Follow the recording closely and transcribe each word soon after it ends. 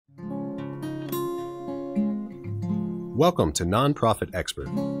Welcome to Nonprofit Expert,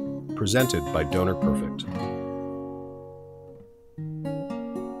 presented by Donor Perfect.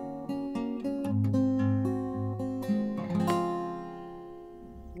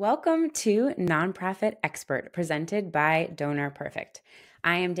 Welcome to Nonprofit Expert, presented by Donor Perfect.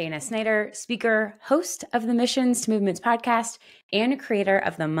 I am Dana Snyder, speaker, host of the Missions to Movements podcast, and creator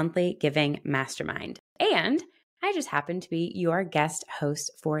of the monthly Giving Mastermind. And I just happen to be your guest host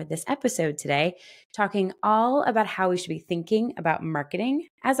for this episode today, talking all about how we should be thinking about marketing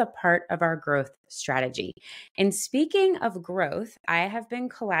as a part of our growth strategy. And speaking of growth, I have been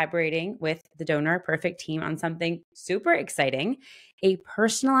collaborating with the Donor Perfect team on something super exciting, a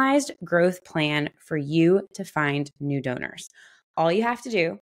personalized growth plan for you to find new donors. All you have to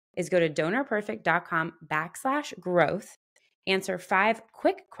do is go to donorperfect.com/growth, answer 5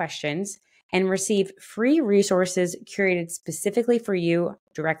 quick questions, and receive free resources curated specifically for you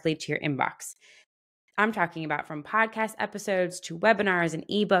directly to your inbox. I'm talking about from podcast episodes to webinars and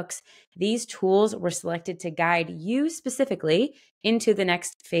ebooks. These tools were selected to guide you specifically into the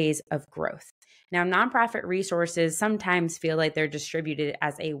next phase of growth. Now, nonprofit resources sometimes feel like they're distributed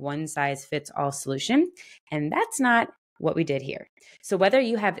as a one-size-fits-all solution, and that's not what we did here. So whether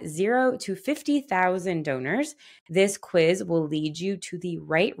you have 0 to 50,000 donors, this quiz will lead you to the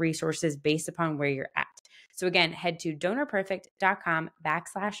right resources based upon where you're at. So again, head to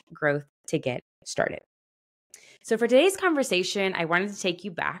donorperfect.com/growth to get started. So for today's conversation, I wanted to take you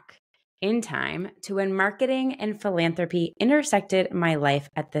back in time to when marketing and philanthropy intersected my life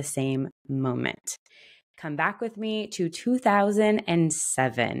at the same moment. Come back with me to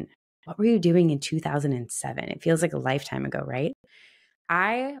 2007. What were you doing in 2007? It feels like a lifetime ago, right?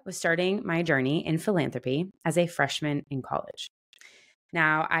 I was starting my journey in philanthropy as a freshman in college.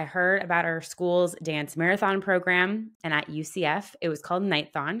 Now, I heard about our school's dance marathon program, and at UCF, it was called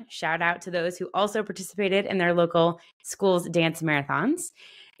Nighthon. Shout out to those who also participated in their local school's dance marathons.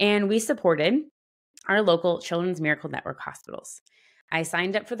 And we supported our local Children's Miracle Network hospitals. I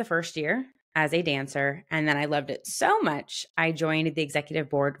signed up for the first year as a dancer, and then I loved it so much, I joined the executive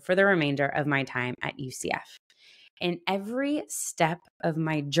board for the remainder of my time at UCF. And every step of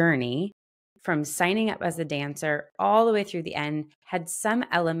my journey, from signing up as a dancer all the way through the end, had some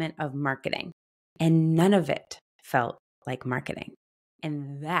element of marketing, and none of it felt like marketing.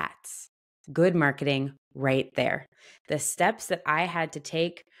 And that's good marketing right there. The steps that I had to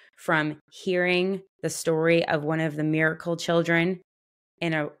take from hearing the story of one of the miracle children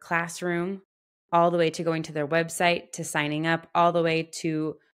in a classroom, all the way to going to their website, to signing up, all the way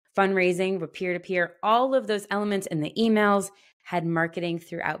to fundraising with peer-to-peer, all of those elements in the emails had marketing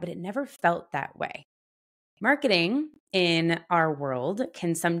throughout, but it never felt that way. Marketing in our world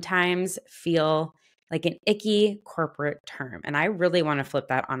can sometimes feel like an icky corporate term, and I really want to flip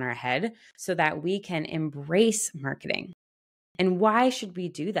that on our head so that we can embrace marketing. And why should we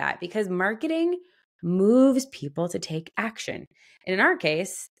do that? Because marketing moves people to take action. And in our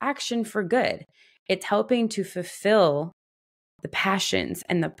case, action for good. It's helping to fulfill the passions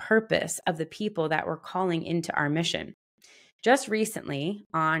and the purpose of the people that we're calling into our mission. Just recently,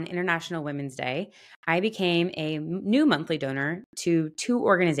 on International Women's Day, I became a new monthly donor to 2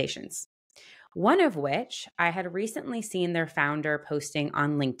 organizations, one of which I had recently seen their founder posting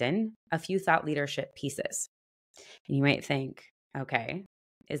on LinkedIn a few thought leadership pieces. And you might think, okay,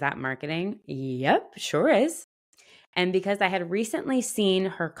 is that marketing? Yep, sure is. And because I had recently seen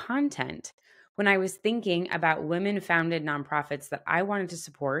her content when I was thinking about women-founded nonprofits that I wanted to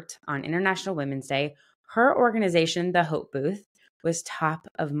support on International Women's Day, her organization, The Hope Booth, was top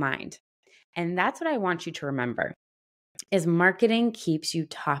of mind. And that's what I want you to remember, is marketing keeps you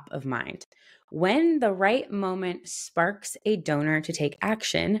top of mind. When the right moment sparks a donor to take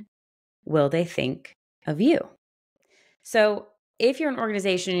action, will they think of you? So if you're an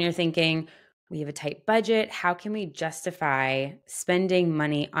organization and you're thinking, we have a tight budget, how can we justify spending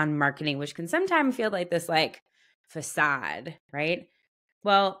money on marketing, which can sometimes feel like this facade, right?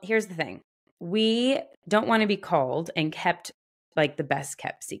 Well, here's the thing. We don't want to be called and kept like the best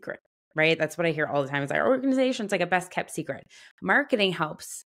kept secret, right? That's what I hear all the time. It's like our organization's like a best kept secret. Marketing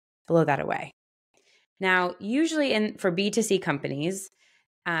helps blow that away. Now, usually for B2C companies,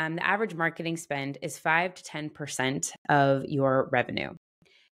 the average marketing spend is 5 to 10% of your revenue.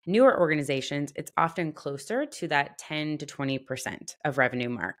 Newer organizations, it's often closer to that 10 to 20% of revenue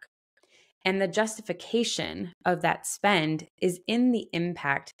mark. And the justification of that spend is in the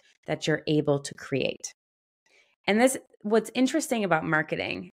impact that you're able to create. And what's interesting about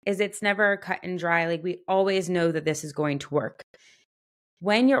marketing is it's never cut and dry. Like, we always know that this is going to work.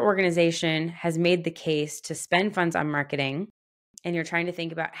 When your organization has made the case to spend funds on marketing, and you're trying to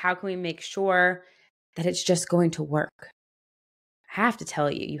think about how can we make sure that it's just going to work. I have to tell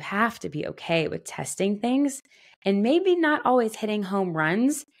you, you have to be okay with testing things and maybe not always hitting home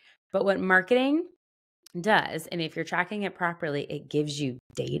runs, but what marketing does, and if you're tracking it properly, it gives you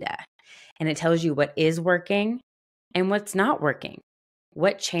data and it tells you what is working and what's not working.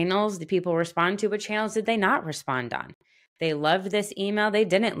 What channels did people respond to? What channels did they not respond on? They loved this email. They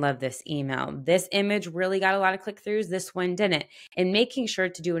didn't love this email. This image really got a lot of click-throughs. This one didn't. And making sure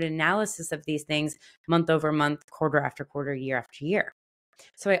to do an analysis of these things month over month, quarter after quarter, year after year.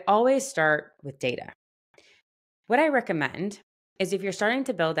 So I always start with data. What I recommend is if you're starting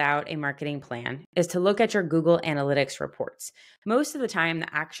to build out a marketing plan is to look at your Google Analytics reports. Most of the time,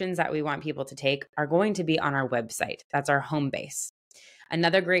 the actions that we want people to take are going to be on our website. That's our home base.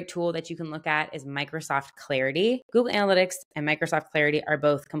 Another great tool that you can look at is Microsoft Clarity. Google Analytics and Microsoft Clarity are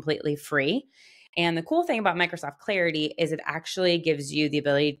both completely free. And the cool thing about Microsoft Clarity is it actually gives you the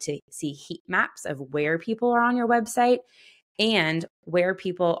ability to see heat maps of where people are on your website and where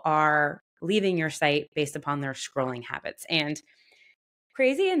people are leaving your site based upon their scrolling habits. And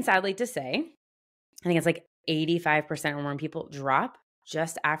crazy and sadly to say, I think it's like 85% or more people drop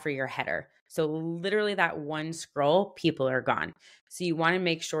just after your header. So literally that one scroll, people are gone. So you want to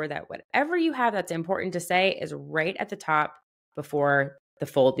make sure that whatever you have that's important to say is right at the top before the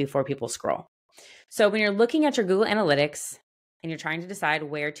fold, before people scroll. So when you're looking at your Google Analytics and you're trying to decide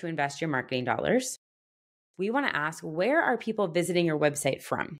where to invest your marketing dollars, we want to ask, where are people visiting your website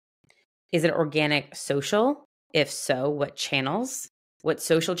from? Is it organic social? If so, what channels? What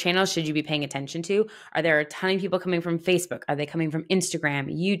social channels should you be paying attention to? Are there a ton of people coming from Facebook? Are they coming from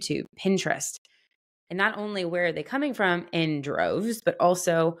Instagram, YouTube, Pinterest? And not only where are they coming from in droves, but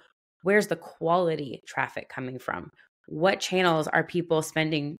also where's the quality traffic coming from? What channels are people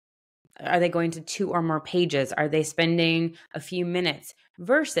spending? Are they going to 2 or more pages? Are they spending a few minutes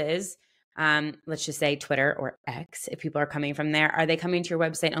versus, let's just say Twitter or X, if people are coming from there, are they coming to your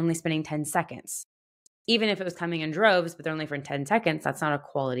website only spending 10 seconds? Even if it was coming in droves, but they're only for 10 seconds, that's not a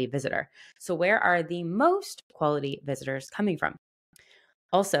quality visitor. So where are the most quality visitors coming from?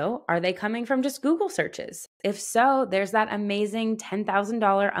 Also, are they coming from just Google searches? If so, there's that amazing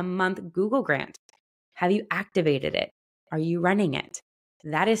 $10,000 a month Google grant. Have you activated it? Are you running it?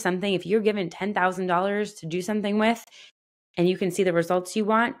 That is something, if you're given $10,000 to do something with and you can see the results you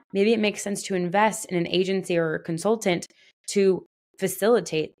want, maybe it makes sense to invest in an agency or a consultant to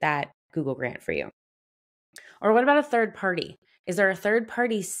facilitate that Google grant for you. Or what about a third party? Is there a third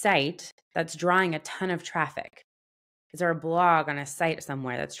party site that's drawing a ton of traffic? Is there a blog on a site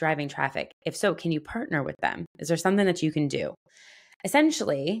somewhere that's driving traffic? If so, can you partner with them? Is there something that you can do?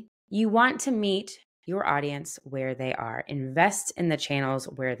 Essentially, you want to meet your audience where they are. Invest in the channels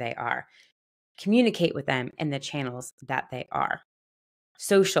where they are. Communicate with them in the channels that they are.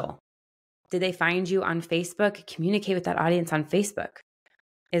 Social. Did they find you on Facebook? Communicate with that audience on Facebook.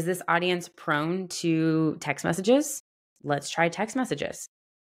 Is this audience prone to text messages? Let's try text messages.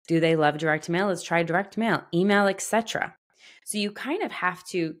 Do they love direct mail? Let's try direct mail, email, etc. So you kind of have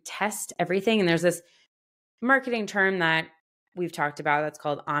to test everything. And there's this marketing term that we've talked about that's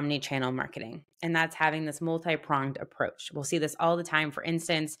called omni-channel marketing. And that's having this multi-pronged approach. We'll see this all the time. For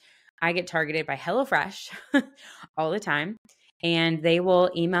instance, I get targeted by HelloFresh all the time, and they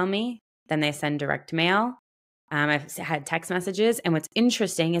will email me, then they send direct mail. I've had text messages. And what's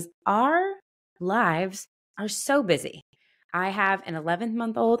interesting is our lives are so busy. I have an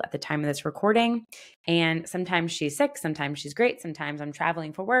 11-month-old at the time of this recording, and sometimes she's sick, sometimes she's great, sometimes I'm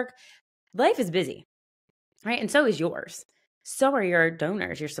traveling for work. Life is busy, right? And so is yours. So are your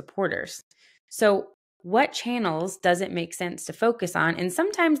donors, your supporters. So what channels does it make sense to focus on? And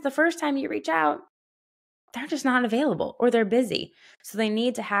sometimes the first time you reach out, they're just not available or they're busy. So they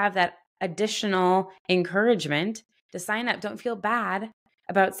need to have that additional encouragement to sign up. Don't feel bad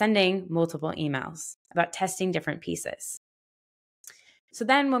about sending multiple emails, about testing different pieces. So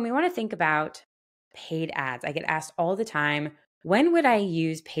then when we want to think about paid ads, I get asked all the time, when would I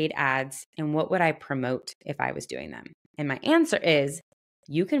use paid ads and what would I promote if I was doing them? And my answer is,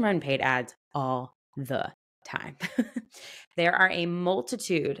 you can run paid ads all the time. There are a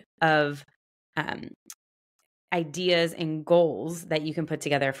multitude of ideas and goals that you can put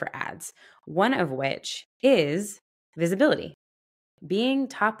together for ads, one of which is visibility, being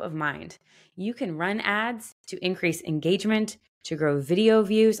top of mind. You can run ads to increase engagement, to grow video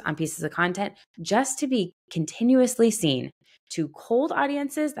views on pieces of content, just to be continuously seen to cold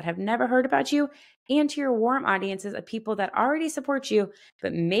audiences that have never heard about you and to your warm audiences of people that already support you,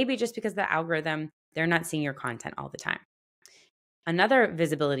 but maybe just because of the algorithm, they're not seeing your content all the time. Another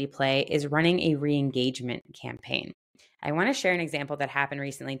visibility play is running a re-engagement campaign. I want to share an example that happened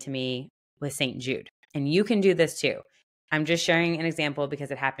recently to me with St. Jude. And you can do this too. I'm just sharing an example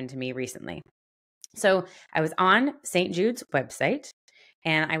because it happened to me recently. So I was on St. Jude's website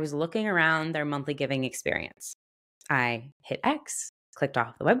and I was looking around their monthly giving experience. I hit X, clicked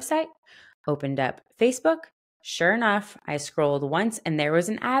off the website, opened up Facebook. Sure enough, I scrolled once and there was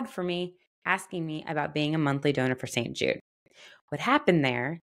an ad for me asking me about being a monthly donor for St. Jude. What happened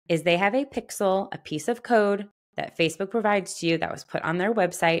there is they have a pixel, a piece of code that Facebook provides to you that was put on their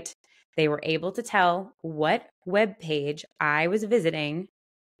website. They were able to tell what web page I was visiting,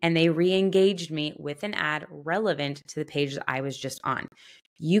 and they re-engaged me with an ad relevant to the page that I was just on.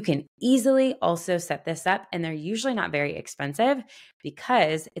 You can easily also set this up, and they're usually not very expensive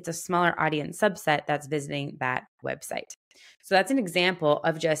because it's a smaller audience subset that's visiting that website. So that's an example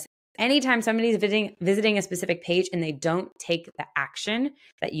of just anytime somebody's visiting a specific page and they don't take the action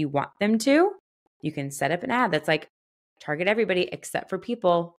that you want them to, you can set up an ad that's like, target everybody except for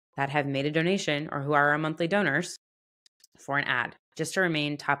people that have made a donation or who are our monthly donors for an ad, just to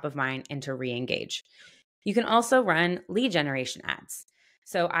remain top of mind and to re-engage. You can also run lead generation ads.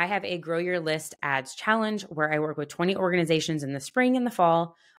 So I have a Grow Your List ads challenge where I work with 20 organizations in the spring and the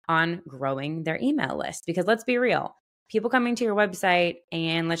fall on growing their email list. Because let's be real, people coming to your website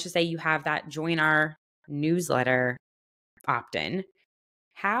and let's just say you have that join our newsletter opt-in.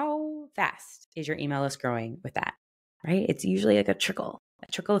 How fast is your email list growing with that, right? It's usually like a trickle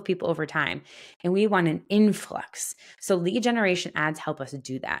of people over time. And we want an influx. So lead generation ads help us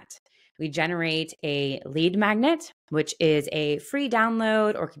do that. We generate a lead magnet, which is a free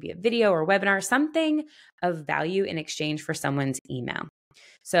download or could be a video or webinar, something of value in exchange for someone's email.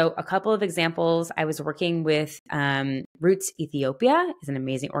 So a couple of examples, I was working with Roots Ethiopia, is an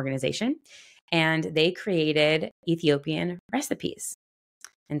amazing organization, and they created Ethiopian recipes.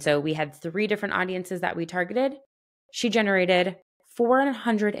 And so we had 3 different audiences that we targeted. She generated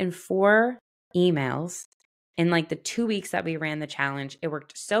 404 emails in like the 2 weeks that we ran the challenge. It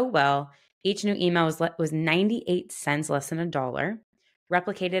worked so well. Each new email was 98 cents, less than $1.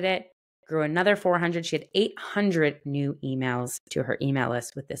 Replicated it, grew another 400. She had 800 new emails to her email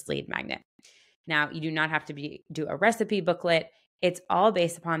list with this lead magnet. Now, you do not have to do a recipe booklet. It's all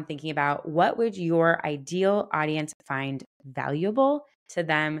based upon thinking about what would your ideal audience find valuable to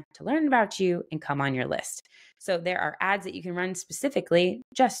them to learn about you and come on your list. So there are ads that you can run specifically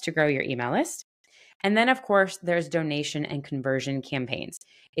just to grow your email list. And then, of course, there's donation and conversion campaigns.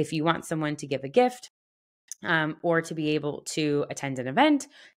 If you want someone to give a gift or to be able to attend an event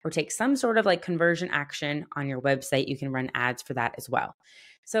or take some sort of like conversion action on your website, you can run ads for that as well.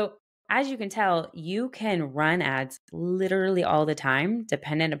 So as you can tell, you can run ads literally all the time,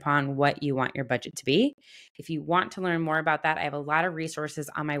 dependent upon what you want your budget to be. If you want to learn more about that, I have a lot of resources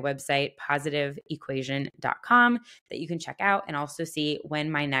on my website, positiveequation.com, that you can check out and also see when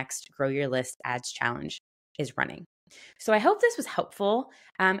my next Grow Your List Ads Challenge is running. So I hope this was helpful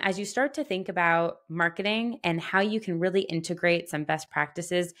as you start to think about marketing and how you can really integrate some best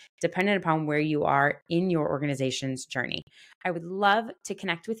practices dependent upon where you are in your organization's journey. I would love to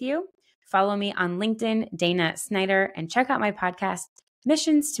connect with you. Follow me on LinkedIn, Dana Snyder, and check out my podcast,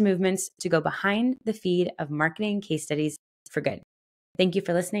 Missions to Movements, to go behind the feed of marketing case studies for good. Thank you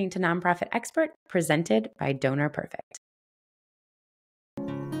for listening to Nonprofit Expert, presented by Donor Perfect.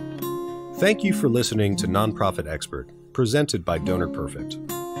 Thank you for listening to Nonprofit Expert, presented by Donor Perfect.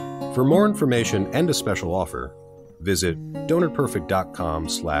 For more information and a special offer, visit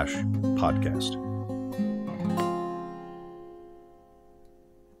donorperfect.com/podcast.